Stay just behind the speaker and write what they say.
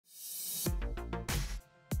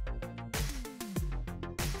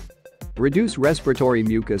Reduce respiratory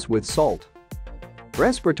mucus with salt.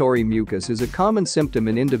 Respiratory mucus is a common symptom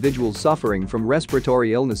in individuals suffering from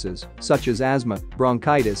respiratory illnesses such as asthma,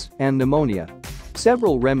 bronchitis, and pneumonia.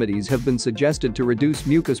 Several remedies have been suggested to reduce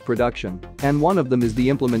mucus production, and one of them is the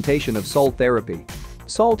implementation of salt therapy.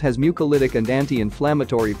 Salt has mucolytic and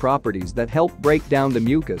anti-inflammatory properties that help break down the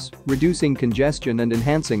mucus, reducing congestion and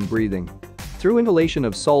enhancing breathing. Through inhalation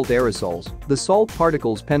of salt aerosols, the salt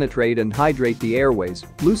particles penetrate and hydrate the airways,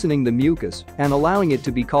 loosening the mucus and allowing it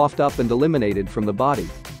to be coughed up and eliminated from the body.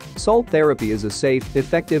 Salt therapy is a safe,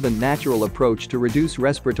 effective and natural approach to reduce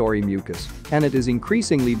respiratory mucus, and it is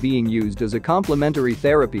increasingly being used as a complementary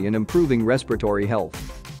therapy in improving respiratory health.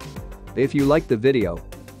 If you liked the video,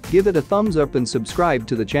 give it a thumbs up and subscribe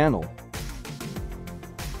to the channel.